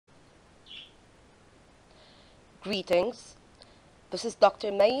Greetings, this is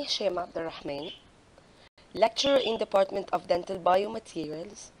Dr. Mai Hesham Abd, lecturer in Department of Dental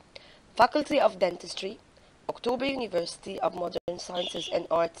Biomaterials, Faculty of Dentistry, Cairo University of Modern Sciences and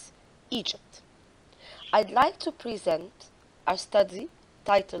Arts, Egypt. I'd like to present our study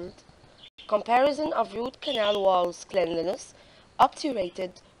titled Comparison of Root Canal Walls Cleanliness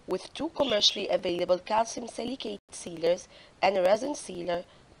Obturated with two commercially available calcium silicate sealers and a resin sealer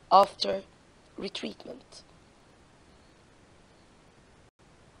after retreatment.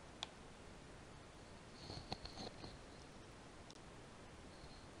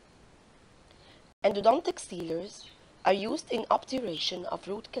 Endodontic sealers are used in obturation of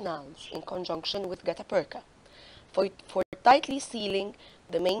root canals in conjunction with gutta-perca for tightly sealing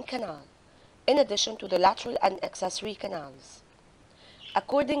the main canal, in addition to the lateral and accessory canals.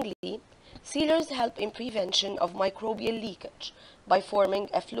 Accordingly, sealers help in prevention of microbial leakage by forming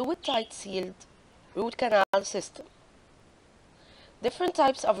a fluid-tight sealed root canal system. Different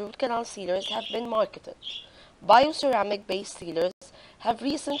types of root canal sealers have been marketed. Bioceramic-based sealers have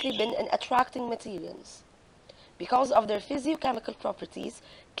recently been an attracting materials because of their physiochemical properties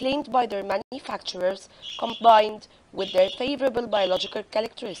claimed by their manufacturers combined with their favorable biological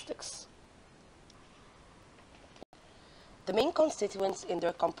characteristics. The main constituents in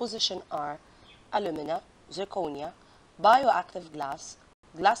their composition are alumina, zirconia, bioactive glass,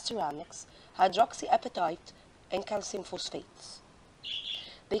 glass ceramics, hydroxyapatite, and calcium phosphates.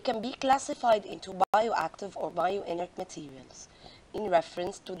 They can be classified into bioactive or bioinert materials in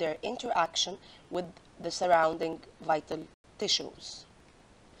reference to their interaction with the surrounding vital tissues.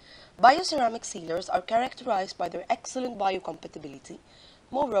 Bioceramic sealers are characterized by their excellent biocompatibility.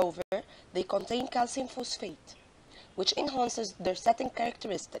 Moreover, they contain calcium phosphate, which enhances their setting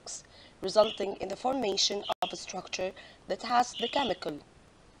characteristics, resulting in the formation of a structure that has the chemical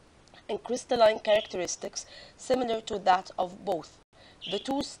and crystalline characteristics similar to that of both the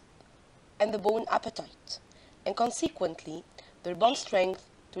tooth and the bone apatite, and consequently, their bond strength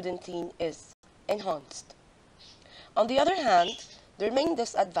to dentine is enhanced. On the other hand, their main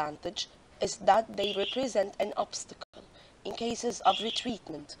disadvantage is that they represent an obstacle in cases of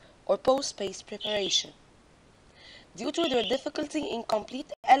retreatment or post-paste preparation, due to their difficulty in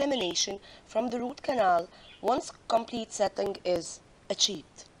complete elimination from the root canal once complete setting is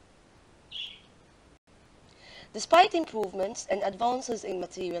achieved. Despite improvements and advances in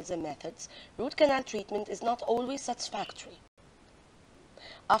materials and methods, root canal treatment is not always satisfactory.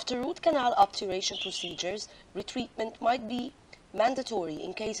 After root canal obturation procedures, retreatment might be mandatory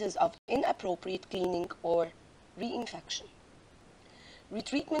in cases of inappropriate cleaning or reinfection.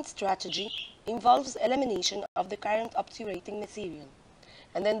 Retreatment strategy involves elimination of the current obturating material,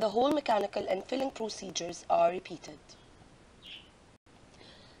 and then the whole mechanical and filling procedures are repeated.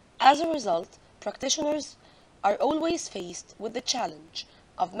 As a result, practitioners are always faced with the challenge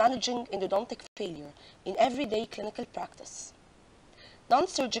of managing endodontic failure in everyday clinical practice.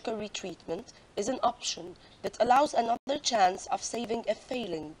 Non-surgical retreatment is an option that allows another chance of saving a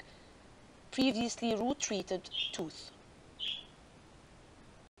failing, previously root-treated tooth.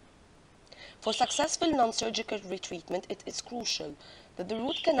 For successful non-surgical retreatment, it is crucial that the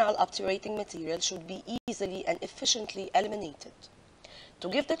root canal obturating material should be easily and efficiently eliminated to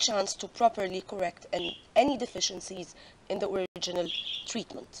give the chance to properly correct any deficiencies in the original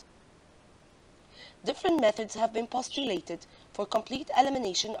treatment. Different methods have been postulated for complete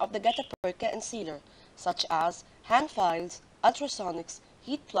elimination of the gutta-perca and sealer, such as hand files, ultrasonics,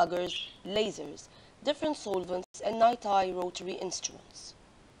 heat pluggers, lasers, different solvents, and night-eye rotary instruments.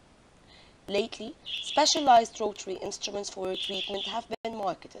 Lately, specialized rotary instruments for retreatment have been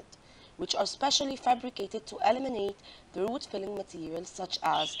marketed, which are specially fabricated to eliminate the root filling materials such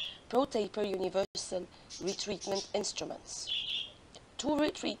as pro-taper universal retreatment instruments, 2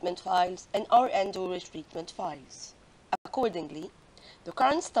 retreatment files, and R-endo retreatment files. Accordingly, the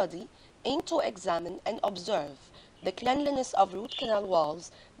current study aimed to examine and observe the cleanliness of root canal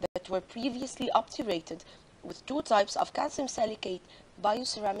walls that were previously obturated with 2 types of calcium silicate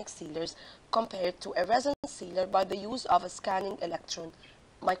bioceramic sealers compared to a resin sealer by the use of a scanning electron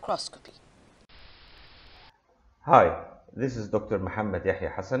microscopy. Hi, this is Dr. Muhammad Yahya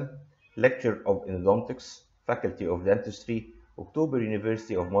Hassan, lecturer of endodontics, Faculty of Dentistry, Cairo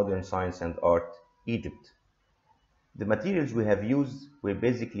University of Modern Science and Art, Egypt. The materials we have used were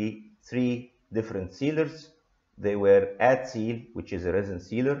basically 3 different sealers. They were AdSeal, which is a resin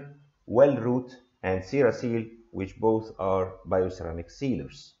sealer, Wellroot, and CeraSeal, which both are bioceramic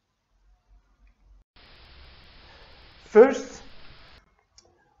sealers. First,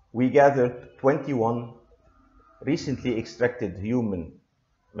 we gathered 21 recently extracted human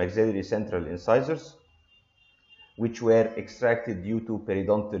maxillary central incisors which were extracted due to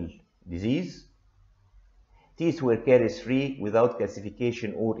periodontal disease. Teeth were caries-free without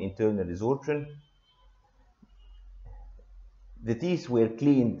calcification or internal resorption. The teeth were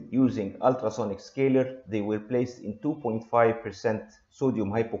cleaned using ultrasonic scaler. They were placed in 2.5% sodium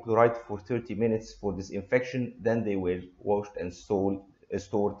hypochlorite for 30 minutes for disinfection. Then they were washed and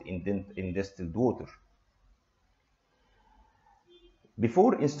stored in distilled water.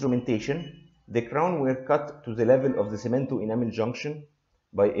 Before instrumentation, the crown were cut to the level of the cemento enamel junction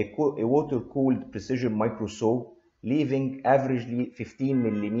by a water-cooled precision micro saw, leaving averagely 15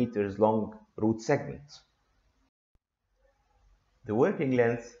 millimeters long root segments. The working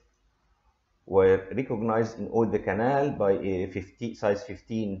lengths were recognized in all the canal by a size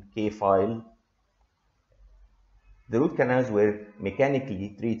 15K file. The root canals were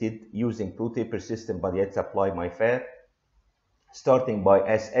mechanically treated using ProTaper system by the supply MyFair, starting by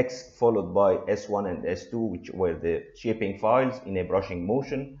SX, followed by S1 and S2, which were the shaping files in a brushing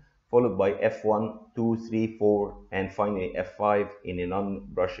motion, followed by F1, 2, 3, 4, and finally F5 in a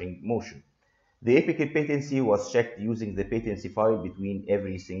non-brushing motion. The apical patency was checked using the patency file between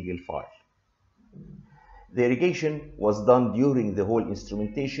every single file. The irrigation was done during the whole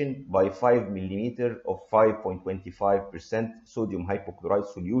instrumentation by 5 mm of 5.25% sodium hypochlorite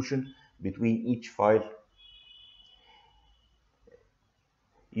solution between each file,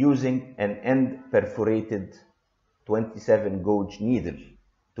 using an end perforated 27 gauge needle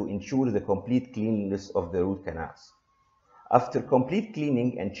to ensure the complete cleanliness of the root canals. After complete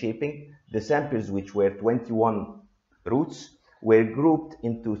cleaning and shaping, the samples, which were 21 roots, were grouped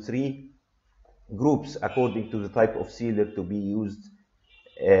into 3 groups according to the type of sealer to be used,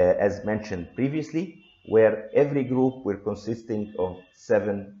 as mentioned previously, where every group were consisting of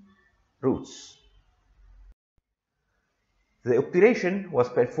 7 roots. The obturation was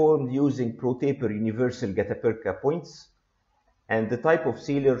performed using ProTaper universal Gataperca points, and the type of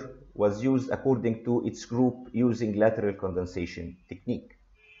sealer was used according to its group using lateral condensation technique.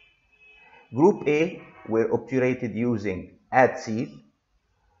 Group A were obturated using Adseal,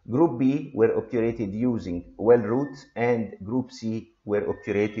 Group B were obturated using Wellroot, and Group C were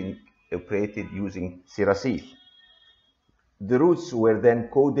obturated using Cerasil. The roots were then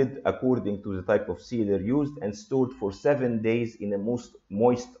coded according to the type of sealer used and stored for 7 days in a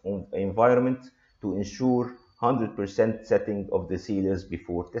moist environment to ensure 100% setting of the sealers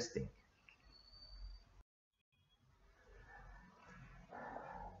before testing.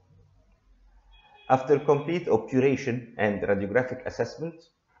 After complete obturation and radiographic assessment,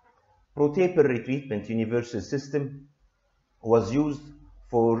 ProTaper retreatment universal system was used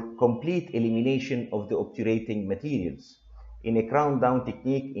for complete elimination of the obturating materials in a crown-down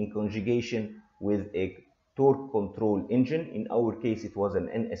technique in conjugation with a torque control engine. In our case, it was an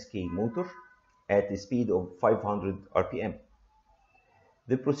NSK motor at a speed of 500 RPM.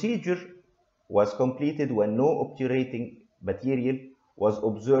 The procedure was completed when no obturating material was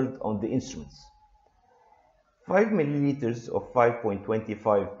observed on the instruments. 5 milliliters of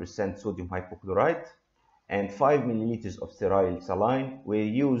 5.25% sodium hypochlorite and 5 milliliters of sterile saline were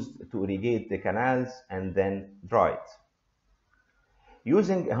used to irrigate the canals and then dried.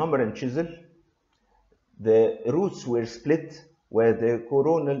 Using a hammer and chisel, the roots were split where the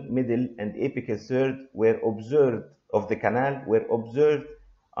coronal, middle, and apical third were observed of the canal were observed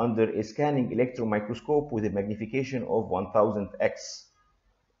under a scanning electron microscope with a magnification of 1000x,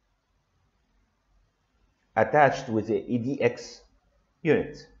 attached with the EDX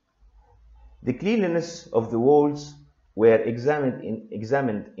unit. The cleanliness of the walls were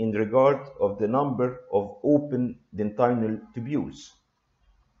examined in regard of the number of open dentinal tubules.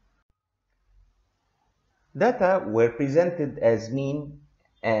 Data were presented as mean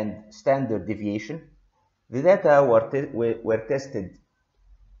and standard deviation. The data were tested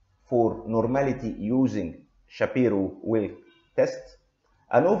for normality using Shapiro-Wilk test.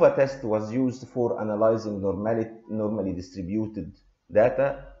 ANOVA test was used for analyzing normally distributed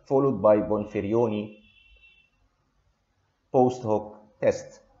data, followed by Bonferrioni post hoc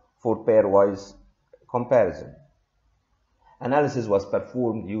test for pairwise comparison. Analysis was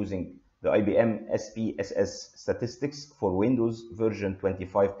performed using the IBM SPSS statistics for Windows version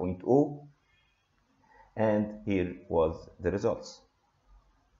 25.0, and here was the results.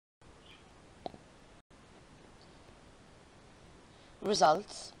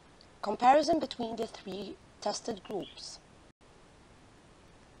 Results. Comparison between the 3 tested groups.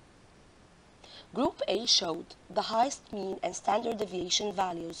 Group A showed the highest mean and standard deviation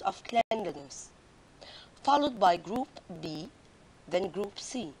values of cleanliness, followed by Group B, then Group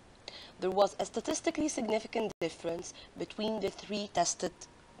C. There was a statistically significant difference between the 3 tested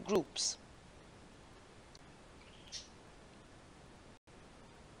groups.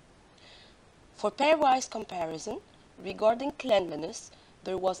 For pairwise comparison, regarding cleanliness,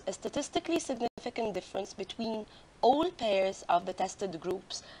 there was a statistically significant difference between all pairs of the tested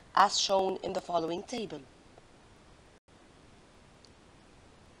groups as shown in the following table.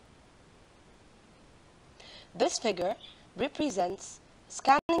 This figure represents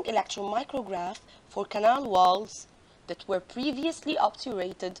scanning electron micrograph for canal walls that were previously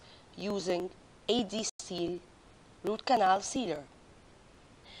obturated using AD-Seal root canal sealer.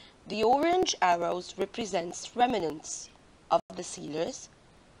 The orange arrows represents remnants of the sealers,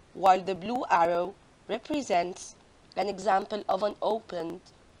 while the blue arrow represents an example of an opened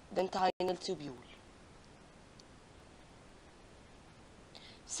dentinal tubule.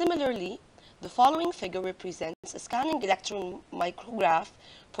 Similarly, the following figure represents a scanning electron micrograph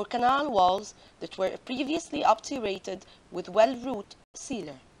for canal walls that were previously obturated with well-root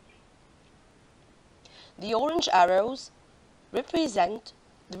sealer. The orange arrows represent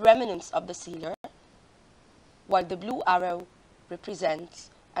the remnants of the sealer, while the blue arrow represents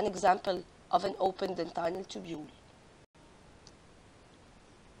an example of an open dentinal tubule.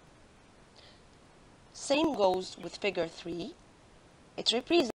 Same goes with figure 3. It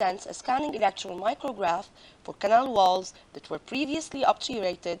represents a scanning electron micrograph for canal walls that were previously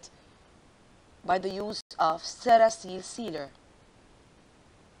obturated by the use of SciTech sealer.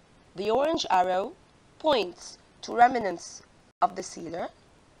 The orange arrow points to remnants of the sealer,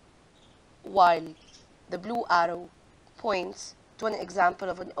 while the blue arrow points to an example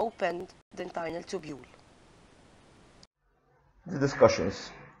of an opened dentinal tubule. The discussions.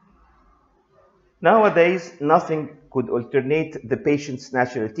 Nowadays, nothing could alternate the patient's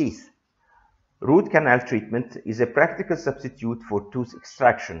natural teeth. Root canal treatment is a practical substitute for tooth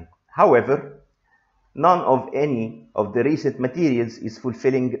extraction. However, none of any of the recent materials is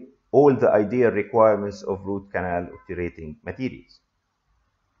fulfilling all the ideal requirements of root canal obturating materials.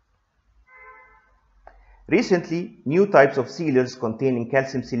 Recently, new types of sealers containing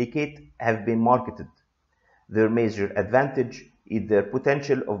calcium silicate have been marketed. Their major advantage is their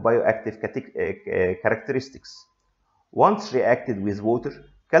potential of bioactive characteristics. Once reacted with water,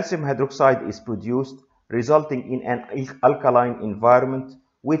 calcium hydroxide is produced, resulting in an alkaline environment,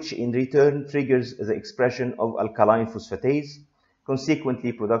 which in return triggers the expression of alkaline phosphatase,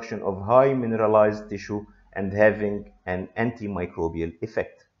 consequently production of high mineralized tissue and having an antimicrobial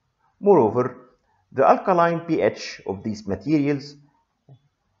effect. Moreover, the alkaline pH of these materials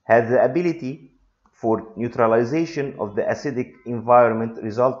has the ability for neutralization of the acidic environment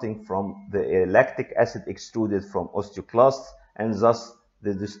resulting from the lactic acid extruded from osteoclasts, and thus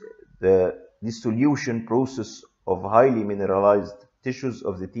the dissolution process of highly mineralized tissues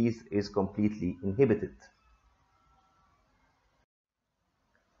of the teeth is completely inhibited.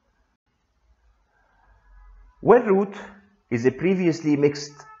 Well-root is a previously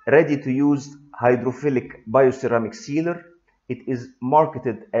mixed, ready-to-use hydrophilic bioceramic sealer. It is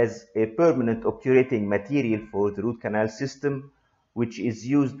marketed as a permanent obturating material for the root canal system, which is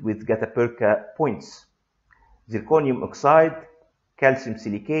used with gutta-percha points. Zirconium oxide, calcium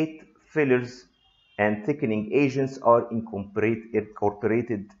silicate, fillers, and thickening agents are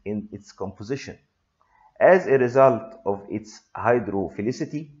incorporated in its composition. As a result of its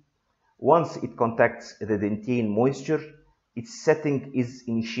hydrophilicity, once it contacts the dentine moisture, its setting is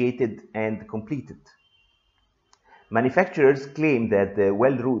initiated and completed. Manufacturers claim that the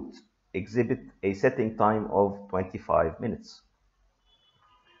well-root exhibit a setting time of 25 minutes.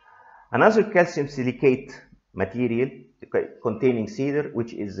 Another calcium silicate material containing sealer,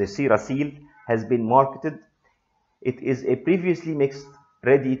 which is the SciTech, has been marketed. It is a previously mixed,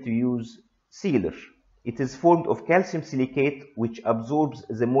 ready-to-use sealer. It is formed of calcium silicate, which absorbs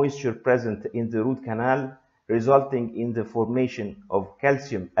the moisture present in the root canal, resulting in the formation of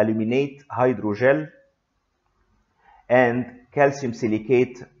calcium aluminate hydrogel and calcium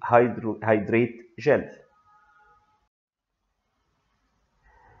silicate hydrate gel.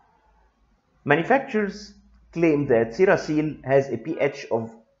 Manufacturers claim that SciTech has a pH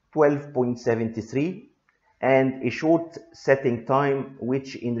of 12.73 and a short setting time,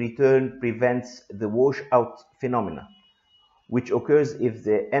 which in return prevents the washout phenomena, which occurs if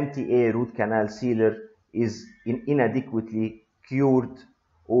the MTA root canal sealer is inadequately cured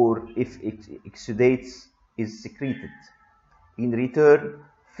or if exudates is secreted. In return,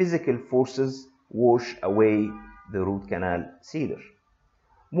 physical forces wash away the root canal sealer.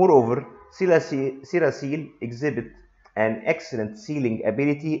 Moreover, SciTech exhibit an excellent sealing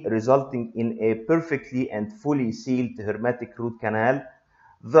ability, resulting in a perfectly and fully sealed hermetic root canal,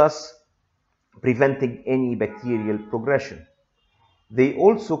 thus preventing any bacterial progression. They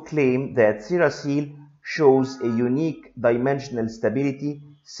also claim that SciTech shows a unique dimensional stability,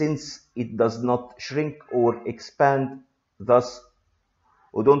 since it does not shrink or expand, thus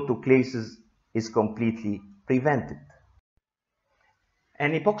odontoclasis is completely prevented.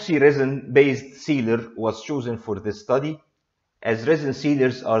 An epoxy resin-based sealer was chosen for this study, as resin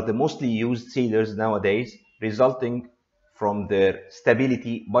sealers are the mostly used sealers nowadays, resulting from their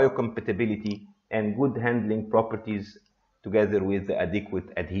stability, biocompatibility, and good handling properties, together with the adequate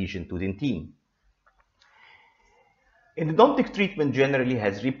adhesion to dentine. Endodontic treatment generally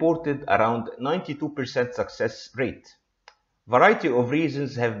has reported around 92% success rate. Variety of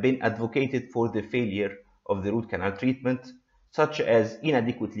reasons have been advocated for the failure of the root canal treatment, such as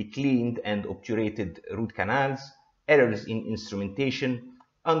inadequately cleaned and obturated root canals, errors in instrumentation,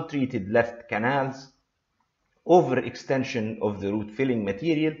 untreated left canals, overextension of the root filling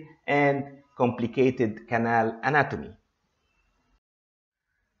material, and complicated canal anatomy.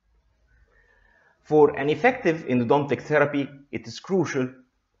 For an effective endodontic therapy, it is crucial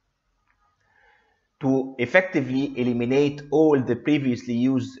to effectively eliminate all the previously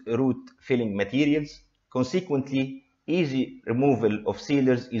used root filling materials. Consequently, easy removal of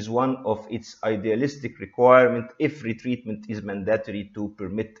sealers is one of its idealistic requirements if retreatment is mandatory to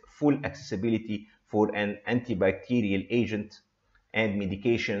permit full accessibility for an antibacterial agent and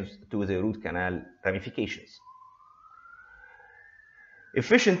medications to the root canal ramifications.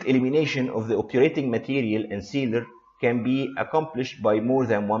 Efficient elimination of the obturating material and sealer can be accomplished by more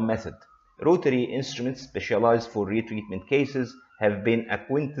than one method. Rotary instruments specialized for retreatment cases have been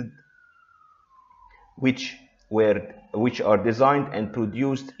acquainted, which are designed and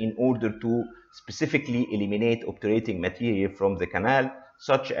produced in order to specifically eliminate obturating material from the canal,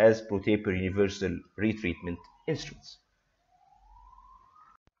 such as ProTaper universal retreatment instruments.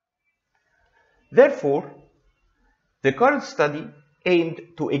 Therefore, the current study aimed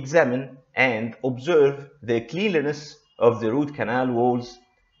to examine and observe the cleanliness of the root canal walls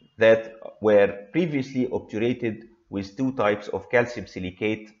that were previously obturated with two types of calcium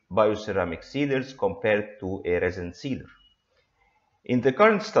silicate bioceramic sealers compared to a resin sealer. In the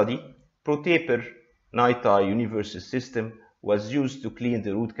current study, ProTaper NiTi universal system was used to clean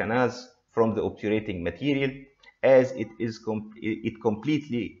the root canals from the obturating material, as it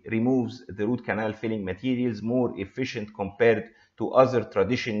completely removes the root canal filling materials, more efficient compared to other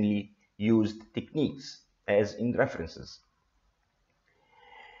traditionally used techniques, as in references.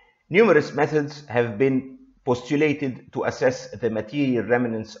 Numerous methods have been postulated to assess the material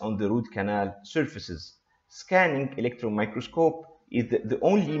remnants on the root canal surfaces. Scanning electron microscope is the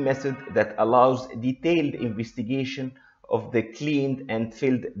only method that allows detailed investigation of the cleaned and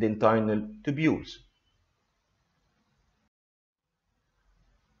filled dentinal tubules.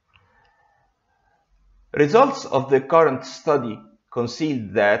 Results of the current study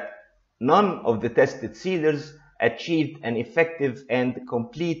concealed that none of the tested sealers achieved an effective and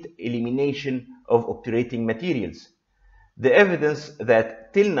complete elimination of obturating materials. The evidence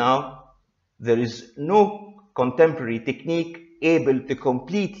that till now there is no contemporary technique able to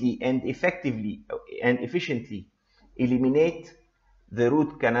completely and effectively and efficiently eliminate the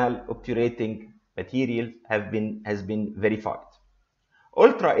root canal obturating material has been verified.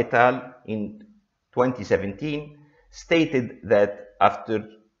 Ultra et al. In 2017 stated that after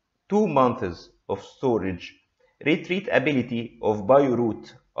 2 months of storage, retreatability of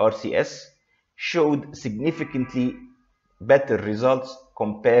BioRoot RCS showed significantly better results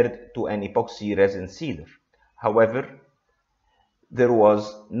compared to an epoxy resin sealer. However, there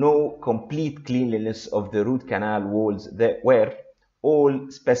was no complete cleanliness of the root canal walls where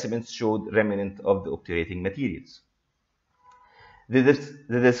all specimens showed remnant of the obturating materials. The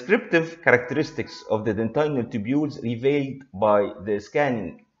descriptive characteristics of the dentinal tubules revealed by the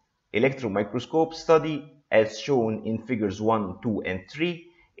scanning electron microscope study, as shown in figures 1, 2, and 3,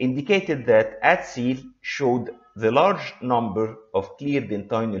 indicated that at-seal showed the large number of clear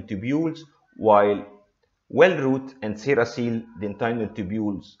dentinal tubules, while well-root and CeraSeal dentinal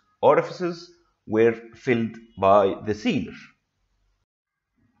tubules orifices were filled by the sealer.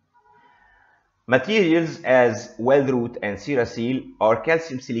 Materials as well-root and CeraSeal are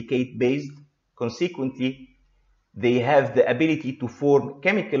calcium silicate based. Consequently, they have the ability to form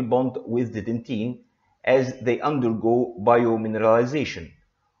chemical bond with the dentine as they undergo biomineralization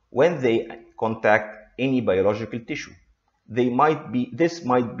when they contact any biological tissue. This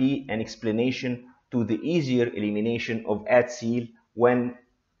might be an explanation to the easier elimination of at-seal when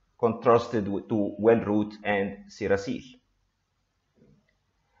contrasted to well-root and CeraSeal.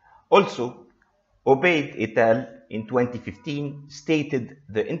 Also, Obturated et al. In 2015 stated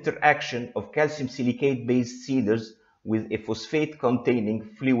the interaction of calcium silicate-based sealers with a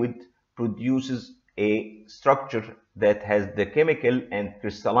phosphate-containing fluid produces a structure that has the chemical and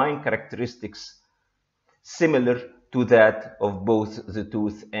crystalline characteristics similar to that of both the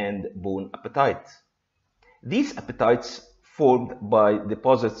tooth and bone apatite. These apatites formed by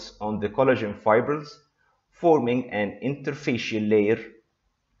deposits on the collagen fibers, forming an interfacial layer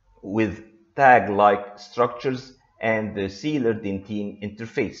with tag-like structures and the sealer-dentine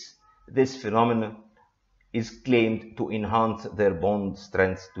interface. This phenomenon is claimed to enhance their bond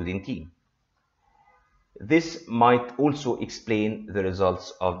strength to dentine. This might also explain the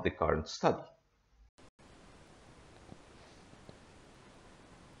results of the current study.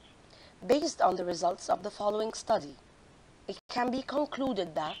 Based on the results of the following study, it can be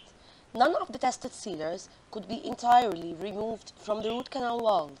concluded that none of the tested sealers could be entirely removed from the root canal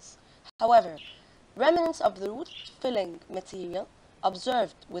walls. However, remnants of the root filling material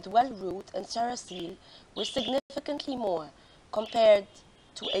observed with well-root and CeraSeal were significantly more compared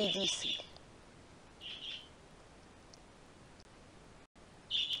to ADC.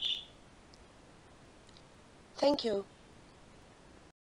 Thank you.